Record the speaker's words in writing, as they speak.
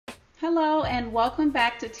Hello and welcome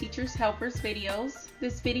back to Teachers Helpers videos.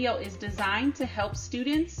 This video is designed to help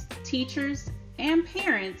students, teachers, and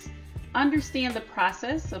parents understand the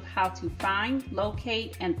process of how to find,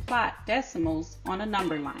 locate, and plot decimals on a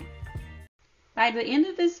number line. By the end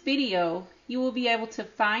of this video, you will be able to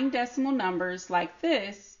find decimal numbers like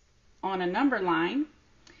this on a number line.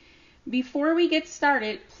 Before we get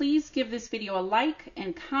started, please give this video a like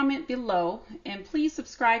and comment below, and please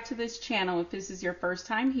subscribe to this channel if this is your first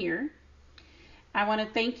time here. I want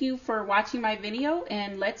to thank you for watching my video,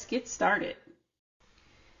 and let's get started.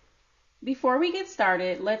 Before we get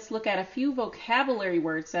started, let's look at a few vocabulary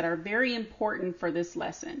words that are very important for this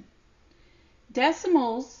lesson.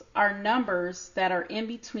 Decimals are numbers that are in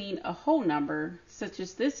between a whole number, such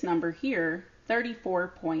as this number here,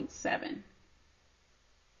 34.7.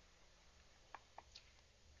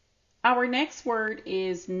 Our next word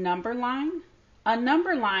is number line. A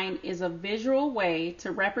number line is a visual way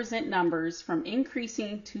to represent numbers from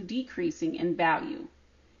increasing to decreasing in value.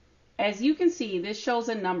 As you can see, this shows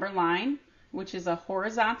a number line, which is a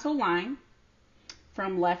horizontal line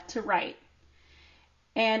from left to right.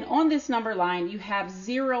 And on this number line, you have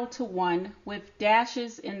 0 to 1 with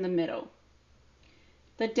dashes in the middle.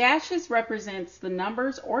 The dashes represents the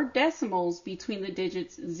numbers or decimals between the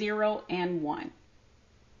digits 0 and 1.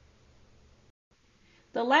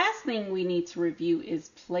 The last thing we need to review is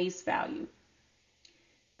place value.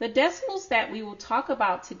 The decimals that we will talk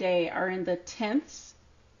about today are in the tenths,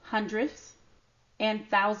 hundredths, and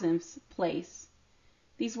thousandths place.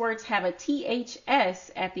 These words have a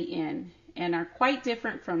THS at the end and are quite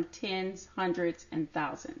different from tens, hundreds, and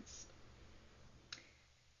thousandths.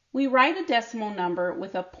 We write a decimal number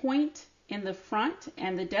with a point in the front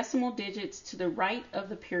and the decimal digits to the right of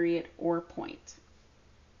the period or point.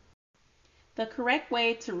 The correct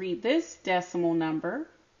way to read this decimal number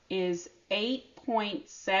is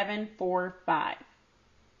 8.745.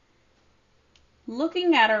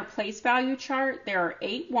 Looking at our place value chart, there are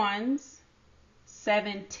 8 ones,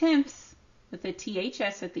 7 tenths with a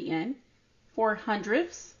THS at the end, 4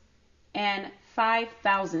 hundredths, and 5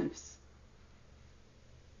 thousandths.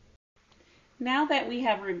 Now that we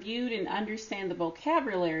have reviewed and understand the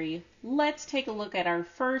vocabulary, let's take a look at our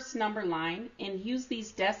first number line and use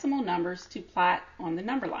these decimal numbers to plot on the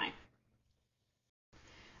number line.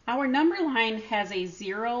 Our number line has a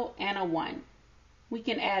 0 and a 1. We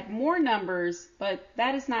can add more numbers, but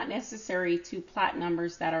that is not necessary to plot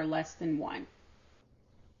numbers that are less than 1.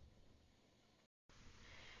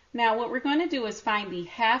 Now what we're going to do is find the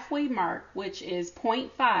halfway mark, which is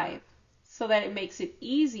 0.5, so that it makes it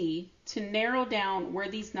easy to narrow down where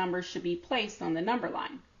these numbers should be placed on the number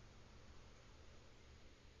line.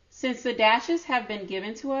 Since the dashes have been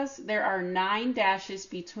given to us, there are 9 dashes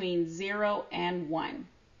between 0 and 1.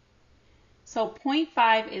 So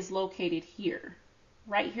 0.5 is located here,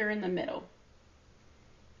 right here in the middle.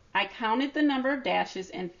 I counted the number of dashes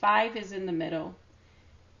and 5 is in the middle.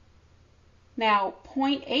 Now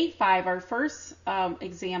 0.85, our first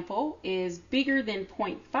example, is bigger than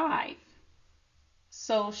 0.5.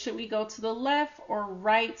 So should we go to the left or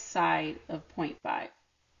right side of 0.5?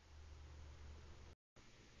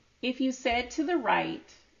 If you said to the right,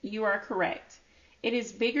 you are correct. It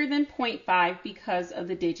is bigger than 0.5 because of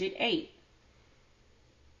the digit 8.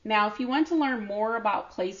 Now, if you want to learn more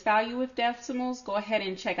about place value with decimals, go ahead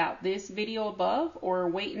and check out this video above or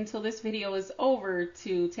wait until this video is over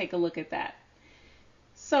to take a look at that.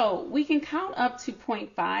 So we can count up to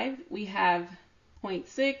 0.5. We have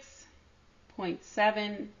 0.6,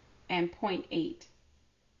 0.7, and 0.8.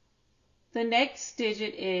 The next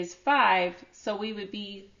digit is 5, so we would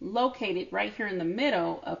be located right here in the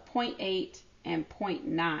middle of 0.8 and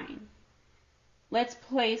 0.9. Let's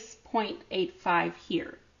place 0.85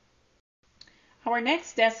 here. Our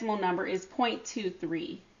next decimal number is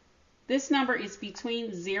 0.23. This number is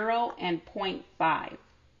between 0 and 0.5.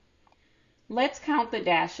 Let's count the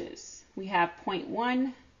dashes. We have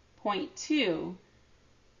 0.1, 0.2.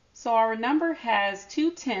 So our number has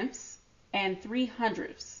 2 tenths and 3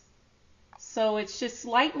 hundredths. So it's just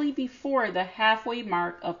slightly before the halfway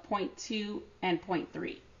mark of 0.2 and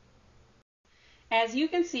 0.3. As you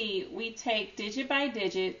can see, we take digit by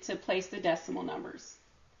digit to place the decimal numbers.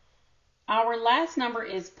 Our last number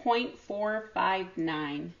is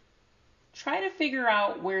 0.459. Try to figure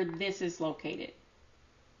out where this is located.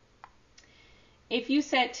 If you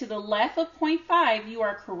said to the left of 0.5, you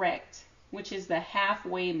are correct, which is the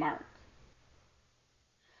halfway mark.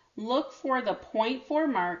 Look for the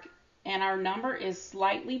 0.4 mark, and our number is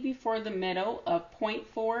slightly before the middle of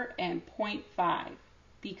 0.4 and 0.5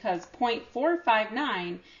 because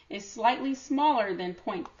 0.459 is slightly smaller than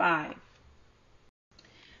 0.5.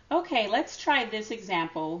 Okay, let's try this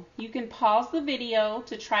example. You can pause the video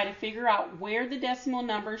to try to figure out where the decimal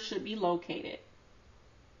number should be located.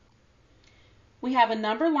 We have a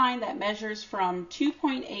number line that measures from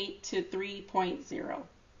 2.8 to 3.0.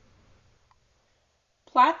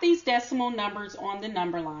 Plot these decimal numbers on the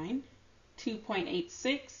number line,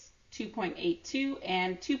 2.86, 2.82,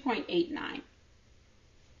 and 2.89.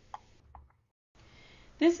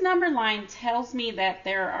 This number line tells me that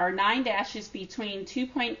there are 9 dashes between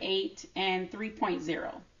 2.8 and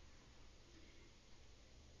 3.0.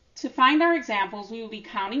 To find our examples, we will be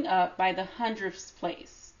counting up by the hundredths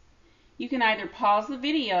place. You can either pause the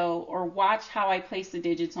video or watch how I place the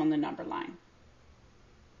digits on the number line.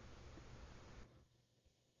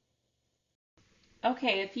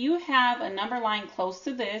 Okay, if you have a number line close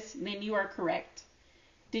to this, then you are correct.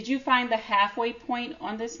 Did you find the halfway point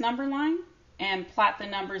on this number line and plot the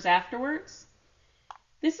numbers afterwards?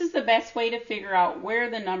 This is the best way to figure out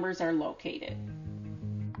where the numbers are located.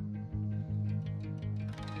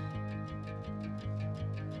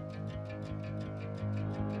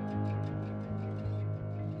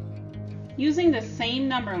 Using the same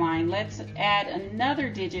number line, let's add another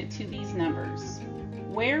digit to these numbers.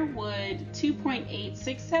 Where would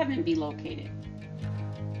 2.867 be located?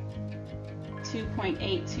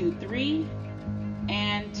 2.823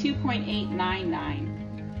 and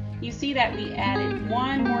 2.899. You see that we added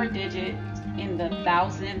one more digit in the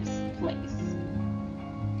thousandths place.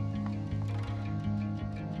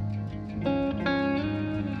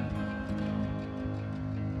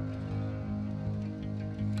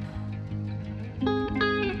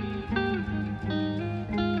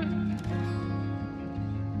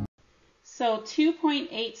 So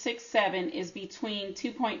 2.867 is between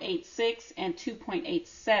 2.86 and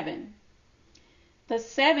 2.87. The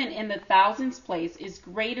 7 in the thousandths place is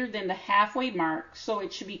greater than the halfway mark, so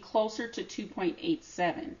it should be closer to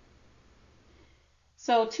 2.87.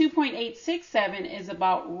 So 2.867 is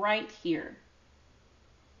about right here.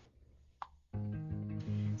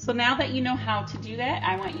 So now that you know how to do that,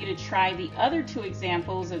 I want you to try the other two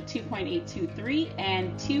examples of 2.823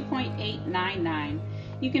 and 2.899.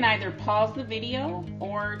 You can either pause the video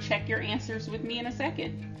or check your answers with me in a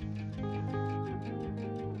second.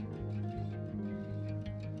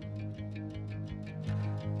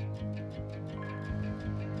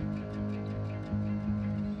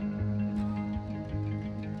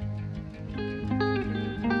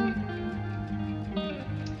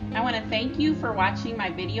 I want to thank you for watching my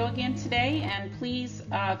video again today, and please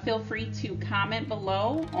feel free to comment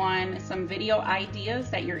below on some video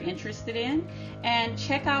ideas that you're interested in, and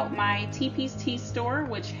check out my TP's Tea store,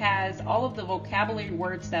 which has all of the vocabulary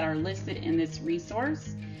words that are listed in this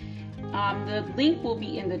resource. The link will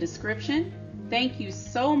be in the description. Thank you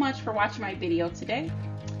so much for watching my video today,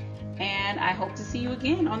 and I hope to see you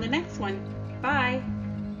again on the next one. Bye!